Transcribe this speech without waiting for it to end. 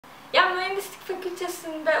Ya mühendislik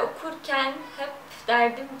fakültesinde okurken hep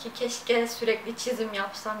derdim ki keşke sürekli çizim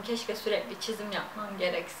yapsam, keşke sürekli çizim yapmam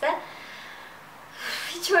gerekse.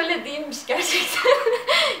 Hiç öyle değilmiş gerçekten.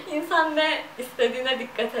 İnsan ne istediğine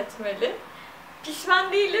dikkat etmeli.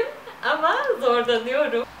 Pişman değilim ama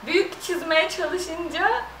zorlanıyorum. Büyük çizmeye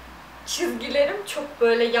çalışınca çizgilerim çok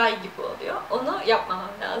böyle yay gibi oluyor. Onu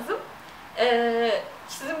yapmamam lazım.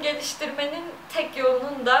 Çizim geliştirmenin tek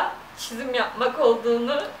yolunun da çizim yapmak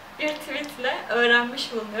olduğunu bir tweetle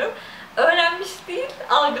öğrenmiş bulunuyorum. Öğrenmiş değil,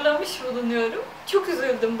 algılamış bulunuyorum. Çok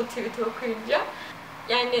üzüldüm bu tweet'i okuyunca.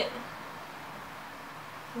 Yani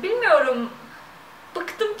bilmiyorum,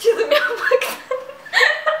 bıktım çizim yapmaktan.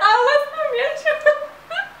 Ağlasam ya şu an.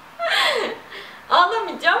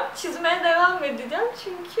 Ağlamayacağım, çizmeye devam edeceğim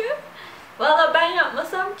çünkü valla ben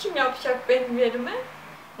yapmasam kim yapacak benim yerime?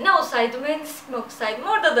 Ne olsaydı, mühendislik mi okusaydım,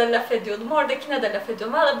 orada da laf ediyordum, oradakine de laf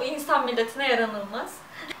ediyordum. Valla bu insan milletine yaranılmaz.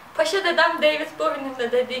 Paşa dedem David Bowie'nin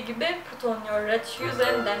de dediği gibi put on your red shoes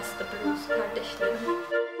and dance the blues kardeşlerim.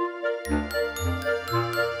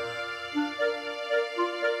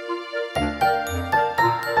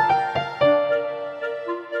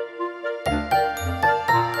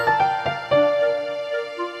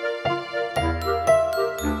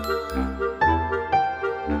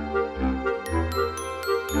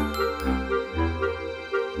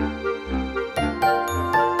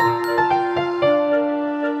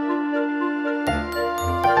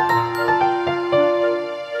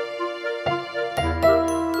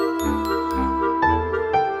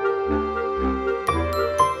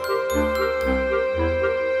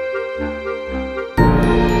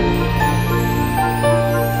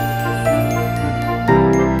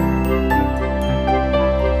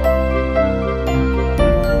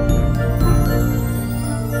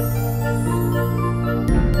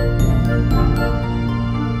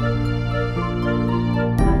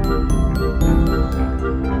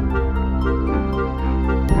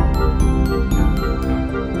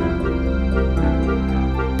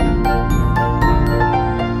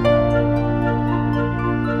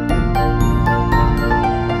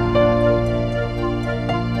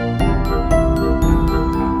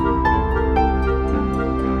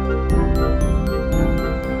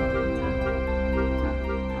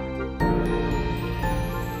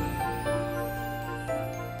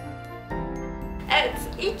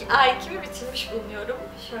 İlk A2'mi bitirmiş bulunuyorum.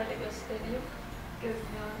 Şöyle göstereyim.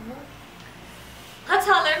 Görünüyor mu?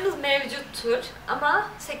 Hatalarımız mevcuttur ama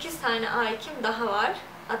 8 tane A2'm daha var.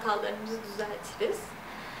 Hatalarımızı düzeltiriz.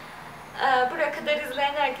 Buraya kadar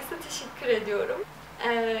izleyen herkese teşekkür ediyorum.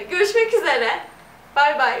 Görüşmek üzere.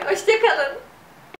 Bay bay. Hoşça kalın.